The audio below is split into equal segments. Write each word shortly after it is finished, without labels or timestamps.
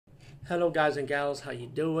Hello, guys and gals. How you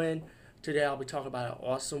doing? Today I'll be talking about an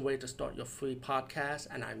awesome way to start your free podcast,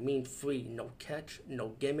 and I mean free. No catch, no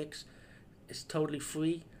gimmicks. It's totally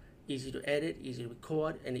free, easy to edit, easy to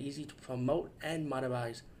record, and easy to promote and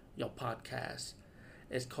monetize your podcast.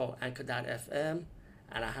 It's called Anchor.fm,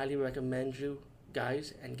 and I highly recommend you,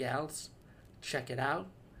 guys and gals, check it out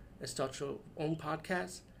and start your own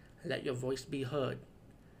podcast and let your voice be heard.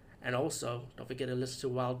 And also, don't forget to listen to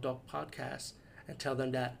Wild Dog Podcast and tell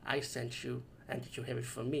them that I sent you and that you hear it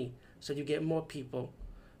from me. So you get more people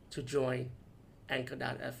to join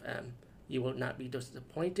Anchor.fm. You will not be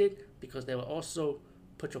disappointed because they will also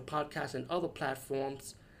put your podcast in other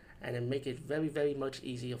platforms and then make it very, very much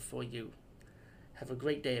easier for you. Have a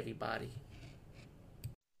great day, everybody.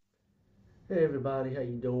 Hey everybody, how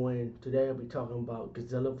you doing? Today I'll be talking about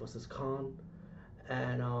Godzilla versus Kong,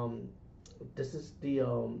 and this is the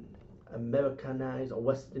Americanized or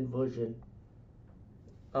Western version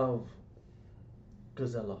of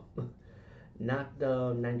Godzilla, not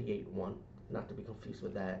the '98 one, not to be confused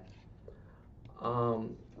with that.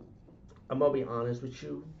 Um, I'm gonna be honest with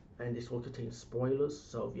you, and this will contain spoilers.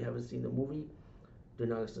 So if you haven't seen the movie, do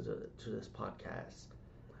not listen to this podcast.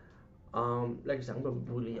 Like I said, I'm gonna be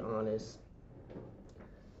brutally honest.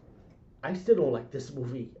 I still don't like this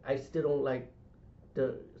movie. I still don't like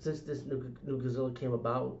the since this new Godzilla came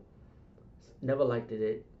about. Never liked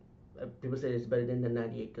it. People say it's better than the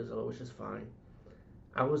 '98 Godzilla, which is fine.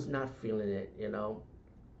 I was not feeling it.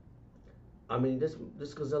 I mean, this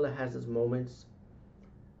Godzilla has its moments.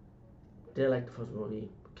 They're like the first movie.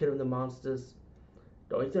 King of the Monsters.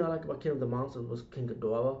 The only thing I like about King of the Monsters was King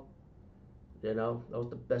Ghidorah. That was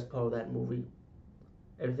the best part of that movie.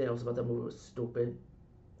 Everything else about that movie was stupid.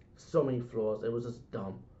 So many flaws. It was just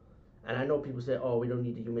dumb. And I know people say, "Oh, we don't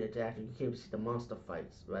need the human interaction. You can't see the monster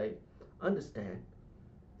fights, right?" Understand.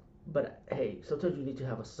 But hey, sometimes you need to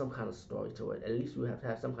have some kind of story to it. At least you have to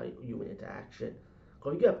have some kind of human interaction.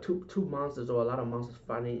 Because you have two monsters or a lot of monsters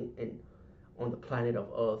fighting on the planet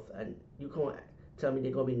of Earth, and you can't tell me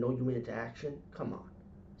there's gonna be no human interaction. Come on,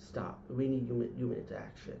 stop. We need human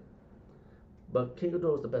interaction. But King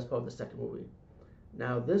Ghidorah was the best part of the second movie.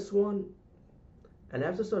 Now this one, and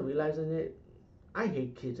after I started realizing it, I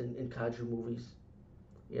hate kids in kaiju movies.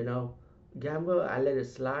 You know, Gamma, I let it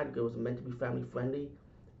slide because it was meant to be family friendly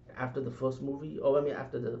after the first movie, or I mean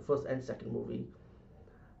after the first and second movie.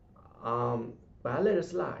 But I let it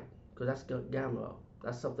slide because that's Gamma.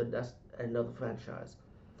 That's something. That's another franchise.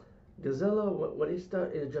 Godzilla, when they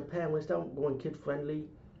start in Japan, when they start going kid friendly,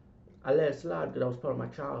 I let it slide because that was part of my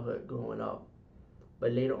childhood growing up.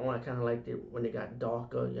 But later on, I kind of liked it when it got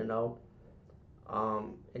darker. In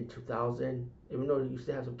 2000, even though you used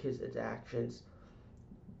to have some kids interactions,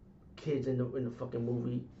 kids in the fucking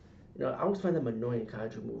movie. I always find them annoying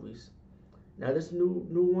kaiju movies. Now this new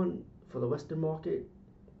one for the Western market,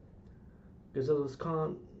 Godzilla's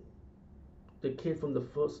Khan, the kid from the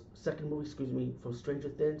second movie, excuse me, from Stranger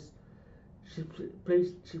Things, she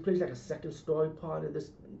plays like a second story part in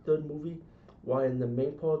this third movie, while in the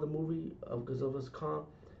main part of the movie of Godzilla's Khan,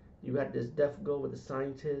 you got this deaf girl with the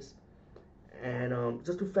scientist, and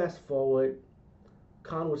just to fast forward,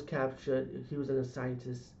 Khan was captured. He was in a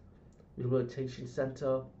scientist rehabilitation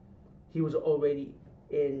center. He was already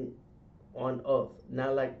in on Earth,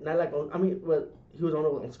 not like on, I mean, well, he was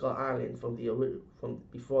on Skull Island from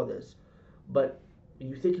before this, but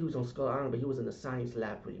you think he was on Skull Island, but he was in the science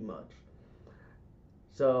lab pretty much.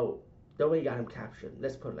 So the way got him captured,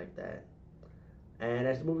 let's put it like that. And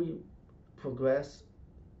as the movie progressed,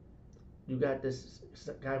 you got this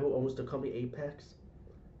guy who owns the company Apex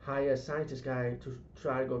hire a scientist guy to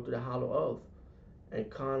try to go to the Hollow Earth, and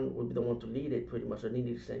Khan would be the one to lead it pretty much. So they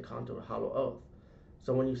need to send Khan to the Hollow Earth.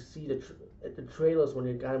 So when you see the trailers when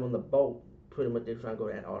they got him on the boat, pretty much they're trying to go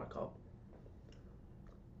to Antarctica.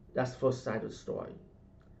 That's the first side of the story.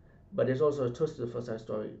 But there's also a twist to the first side of the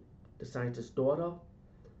story. The scientist's daughter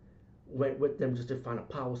went with them just to find a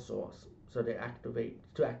power source. So they activate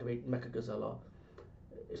Mechagodzilla.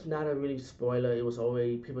 It's not a really spoiler. It was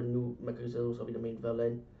already people knew Mechagodzilla was gonna be the main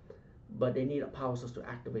villain, but they need a power source to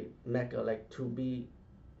activate Mecha, like to be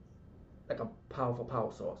like a powerful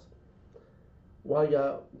power source.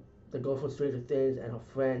 While the girl from Stranger Things and her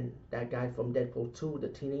friend, that guy from Deadpool 2, the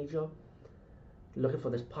teenager, looking for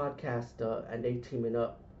this podcaster, and they teaming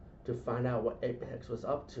up to find out what Apex was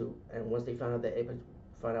up to. And once they found out that Apex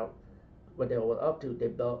found out what they were up to, they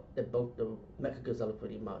built the Mechagodzilla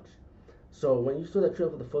pretty much. So when you saw the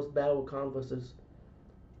trailer for the first battle, Kong versus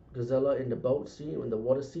Godzilla in the boat scene, in the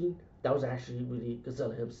water scene, that was actually really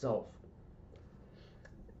Godzilla himself.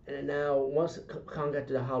 And now once Kong got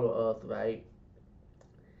to the Hollow Earth, right?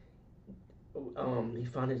 he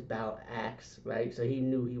found his battle axe, right? So he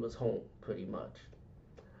knew he was home pretty much.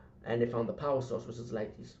 And they found the power source, which is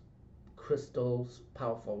like these crystals,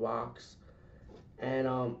 powerful rocks,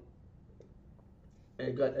 and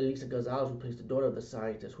it got Elisa Gonzalez, who plays the daughter of the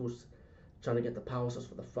scientist, who's trying to get the power source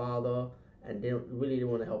for the father, and they really didn't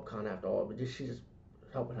want to help Khan after all, but she's just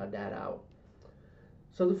helping her dad out.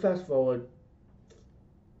 So to fast forward,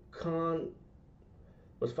 Khan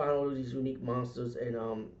was finding all these unique monsters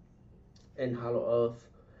in Hollow Earth,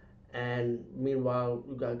 and meanwhile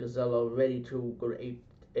we got Godzilla ready to go to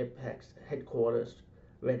Apex headquarters,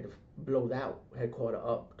 ready to blow that headquarters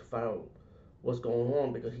up to find out what's going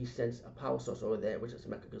on because he sensed a power source over there, which is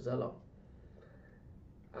Mecha Godzilla.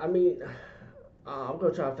 I mean, I'm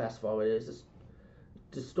gonna try to fast forward. It's just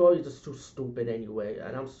the story is just too stupid anyway,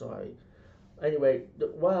 and I'm sorry. Anyway,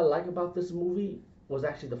 what I like about this movie was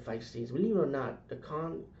actually the fight scenes. Believe it or not, the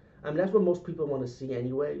con. I mean, that's what most people want to see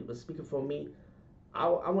anyway. But speaking for me, I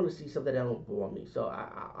want to see something that don't bore me. So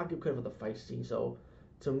I give credit for the fight scene. So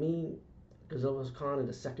to me, Godzilla's Khan in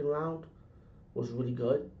the second round was really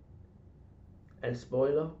good. And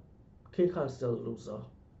spoiler, King Khan's still a loser.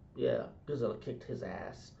 Yeah, Godzilla kicked his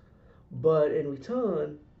ass. But in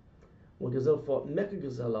return, when Godzilla fought Mecha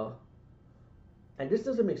Godzilla, and this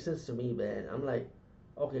doesn't make sense to me, man. I'm like,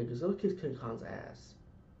 okay, Godzilla kicked King Kong's ass,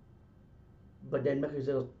 but then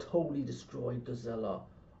Mechagodzilla totally destroyed Godzilla.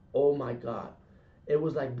 Oh my god, it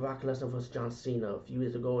was like Brock Lesnar versus John Cena a few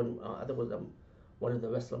years ago, and I think it was one of the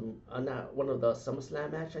not one of the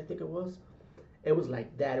SummerSlam match. I think it was. It was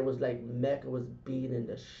like that. It was like Mecha was beating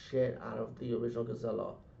the shit out of the original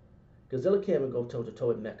Godzilla. Godzilla can't even go toe to toe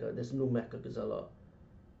with Mecha. This new Mecha Godzilla.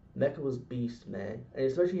 Mecha was beast, man, and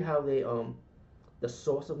especially how they the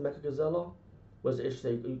source of Mechagodzilla was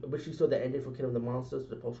interesting, which you saw the ending for King of the Monsters,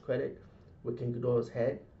 the post credit with King Ghidorah's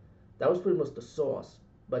head. That was pretty much the source.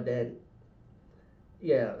 But then,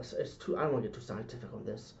 yeah, it's too. I don't want to get too scientific on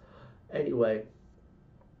this. Anyway,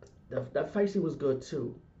 that fight scene was good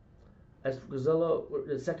too. As Godzilla,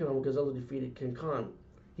 the second one, when Godzilla defeated King Kong,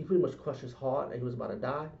 he pretty much crushed his heart and he was about to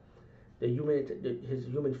die. His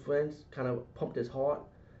human friends kind of pumped his heart,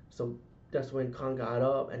 so that's when Kong got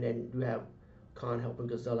up, and then you have Khan helping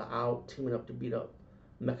Godzilla out, teaming up to beat up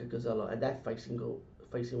Mecha Godzilla, and that fight scene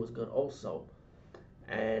was good also.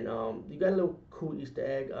 And you got a little cool Easter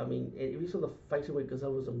egg. I mean, if you saw the fight scene with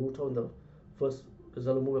Godzilla was a Muto in the first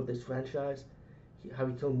Godzilla movie of this franchise, how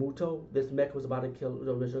he killed Muto, this mech was about to kill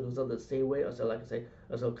the original Godzilla the same way, or so like I say,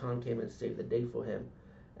 until Khan came and saved the day for him.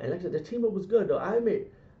 And like I said, the team up was good though. I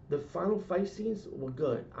admit, the final fight scenes were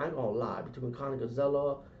good. I ain't gonna lie, between Khan and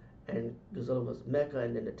Godzilla was Mecha,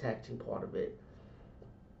 and then the tag team part of it.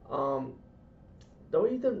 Um, the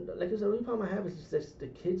only thing, like I said, the only problem I have is just the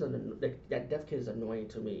kids on that deaf kid is annoying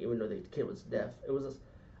to me, even though the kid was deaf. It was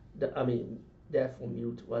just, I mean, deaf or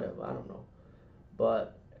mute, whatever. I don't know,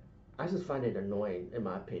 but I just find it annoying, in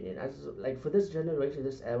my opinion. I just like for this generation,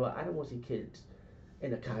 this era, I don't want to see kids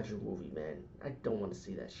in a kaiju movie, man. I don't want to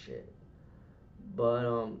see that shit. But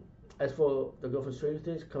as for the girl from Stranger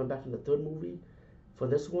Things coming back from the third movie, for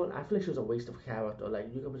this one, I feel like she was a waste of character. Like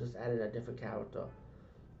you could have just added a different character.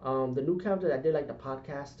 The new character that did like the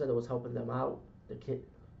podcaster that was helping them out, the kid,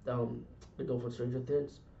 um, the girl from Stranger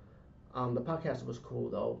Things. The podcaster was cool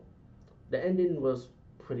though. The ending was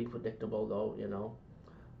pretty predictable though, you know.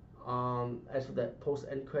 As for that post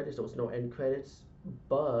end credits, there was no end credits,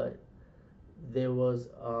 but there was.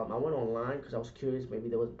 I went online because I was curious. Maybe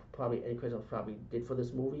there was probably end credits I probably did for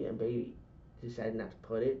this movie, and maybe decided not to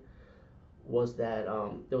put it. Was that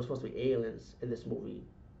there was supposed to be aliens in this movie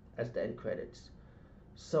as the end credits.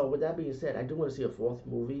 So with that being said, I do want to see a fourth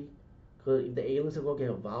movie because if the aliens are going to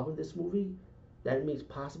get involved in this movie, that means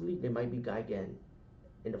possibly there might be Gigan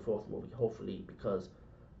in the fourth movie. Hopefully, because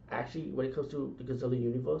actually, when it comes to the Godzilla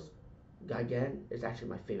universe, Gigan is actually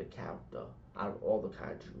my favorite character out of all the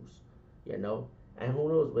kaiju's. You know, and who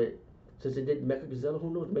knows? But since it did Mecha Godzilla,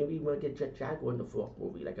 who knows? Maybe we might get Jet Jaguar in the fourth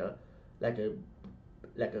movie, like a like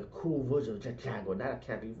a cool version of Jet Jaguar, not a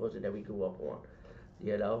campy version that we grew up on.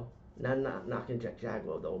 You know, not knocking Jet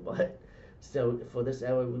Jaguar though, but still for this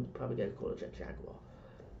era we probably get a cool Jet Jaguar.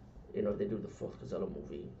 You know, if they do the fourth Godzilla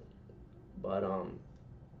movie. But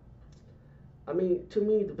I mean, to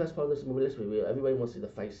me, the best part of this movie, let's be real, everybody wants to see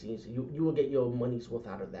the fight scenes. You will get your money's worth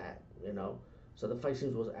out of that, you know. So the fight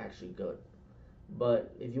scenes was actually good.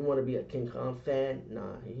 But if you want to be a King Kong fan,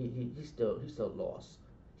 nah, he still lost.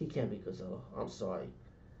 He can't be Godzilla. I'm sorry,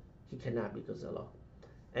 he cannot be Godzilla.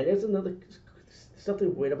 And there's another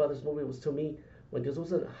something weird about this movie was to me when Godzilla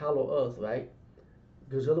was in Hollow Earth, right?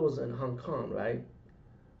 Godzilla was in Hong Kong, right?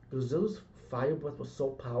 Godzilla's fire breath was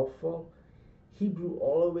so powerful, he blew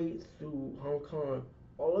all the way through Hong Kong,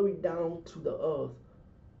 all the way down to the Earth,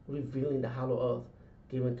 revealing the Hollow Earth,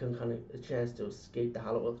 giving Kong Kong a chance to escape the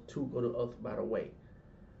Hollow Earth to go to Earth right away,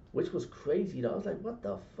 which was crazy. Though I was like, what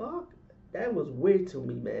the fuck? That was weird to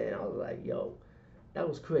me, man. I was like, yo, that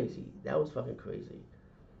was crazy. That was fucking crazy.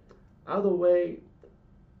 Either way,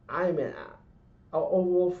 I mean,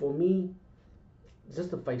 overall for me, just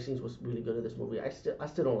the fight scenes was really good in this movie. I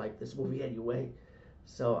still don't like this movie anyway.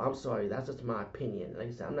 So I'm sorry. That's just my opinion. Like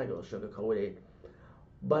I said, I'm not gonna sugarcoat it.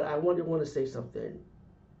 But I want to say something.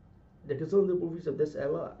 Because of the movies of this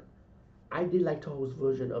era, I did like Toho's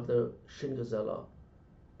version of the Shin Godzilla.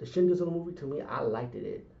 The Shin Godzilla movie, to me, I liked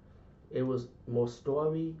it. It was more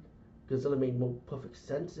story. Godzilla made more perfect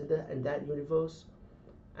sense in that universe.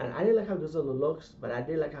 And I didn't like how Godzilla looks, but I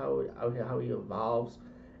did like how he evolves.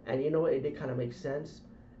 And you know what? It did kind of make sense.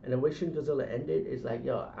 And the way Shin Godzilla ended is like,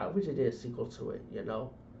 yo, I wish they did a sequel to it,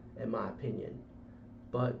 in my opinion.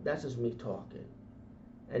 But that's just me talking.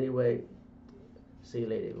 Anyway, see you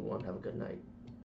later, everyone. Have a good night.